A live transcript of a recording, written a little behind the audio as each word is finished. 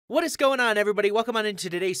What is going on, everybody? Welcome on into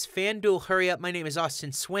today's FanDuel Hurry Up. My name is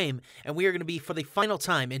Austin Swaim, and we are going to be, for the final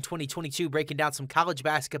time in 2022, breaking down some college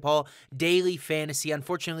basketball daily fantasy.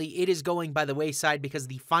 Unfortunately, it is going by the wayside because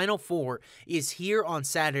the Final Four is here on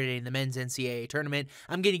Saturday in the men's NCAA tournament.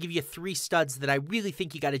 I'm going to give you three studs that I really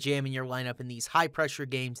think you got to jam in your lineup in these high-pressure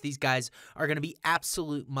games. These guys are going to be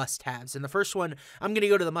absolute must-haves. And the first one, I'm going to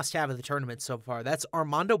go to the must-have of the tournament so far. That's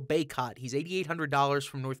Armando Bacot. He's $8,800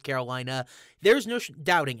 from North Carolina. There's no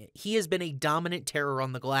doubting it. He has been a dominant terror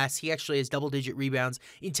on the glass. He actually has double-digit rebounds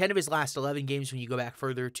in 10 of his last 11 games when you go back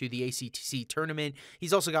further to the ACTC tournament.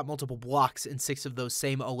 He's also got multiple blocks in 6 of those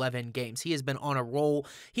same 11 games. He has been on a roll.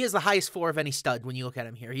 He has the highest floor of any stud when you look at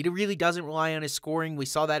him here. He really doesn't rely on his scoring. We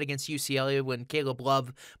saw that against UCLA when Caleb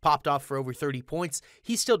Love popped off for over 30 points.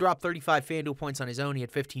 He still dropped 35 FanDuel points on his own. He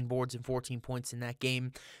had 15 boards and 14 points in that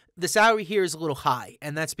game. The salary here is a little high,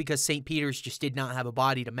 and that's because St. Peter's just did not have a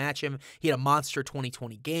body to match him. He had a monster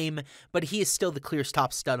 2020 game, but he is still the clear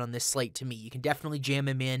top stud on this slate to me. You can definitely jam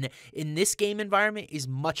him in. In this game environment is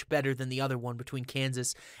much better than the other one between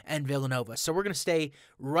Kansas and Villanova. So we're going to stay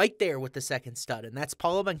right there with the second stud, and that's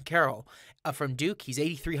Paolo Banchero from Duke. He's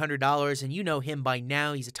 $8,300, and you know him by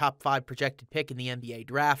now. He's a top 5 projected pick in the NBA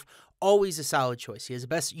draft. Always a solid choice. He has the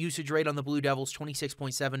best usage rate on the Blue Devils,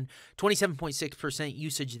 27.6%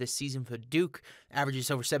 usage this season for Duke, averages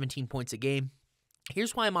over 17 points a game.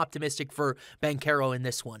 Here's why I'm optimistic for Banchero in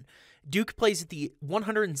this one. Duke plays at the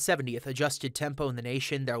 170th adjusted tempo in the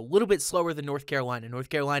nation. They're a little bit slower than North Carolina. North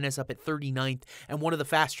Carolina is up at 39th and one of the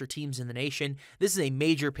faster teams in the nation. This is a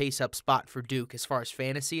major pace-up spot for Duke as far as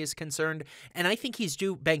fantasy is concerned, and I think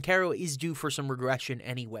Banchero is due for some regression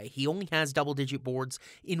anyway. He only has double-digit boards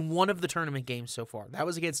in one of the tournament games so far. That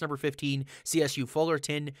was against number 15, CSU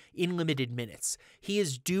Fullerton, in limited minutes. He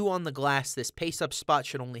is due on the glass. This pace-up spot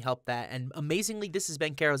should only help that, and amazingly, this is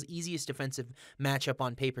Banchero's easiest defensive matchup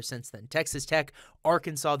on paper since then. Texas Tech,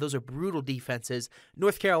 Arkansas, those are brutal defenses.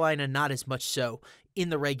 North Carolina, not as much so in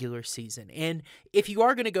the regular season. And if you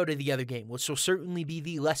are going to go to the other game, which will certainly be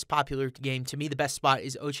the less popular game, to me the best spot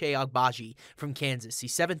is Ochai Agbaji from Kansas.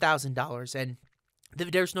 He's $7,000, and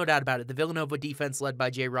there's no doubt about it. The Villanova defense led by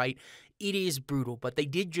Jay Wright, it is brutal, but they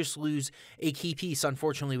did just lose a key piece,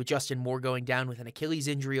 unfortunately, with Justin Moore going down with an Achilles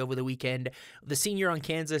injury over the weekend. The senior on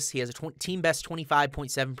Kansas, he has a team-best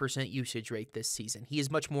 25.7% usage rate this season. He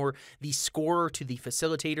is much more the scorer to the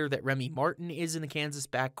facilitator that Remy Martin is in the Kansas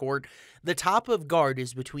backcourt. The top of guard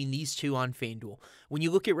is between these two on FanDuel. When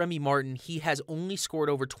you look at Remy Martin, he has only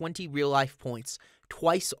scored over 20 real-life points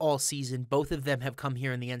twice all season. Both of them have come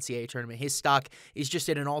here in the NCAA tournament. His stock is just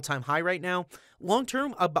at an all-time high right now.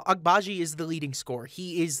 Long-term, Agbaji is the leading scorer.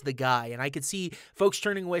 He is the guy, and I could see folks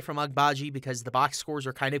turning away from Agbaji because the box scores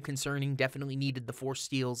are kind of concerning. Definitely needed the 4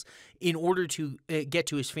 steals in order to get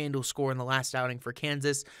to his FanDuel score in the last outing for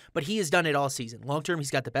Kansas, but he has done it all season. Long-term, he's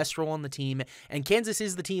got the best role on the team, and Kansas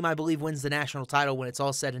is the team I believe wins the national title when it's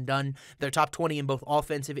all said and done. They're top 20 in both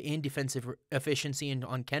offensive and defensive efficiency and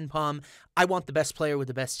on KenPom. I want the best player with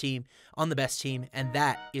the best team on the best team, and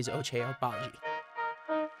that is Ochai Agbaji.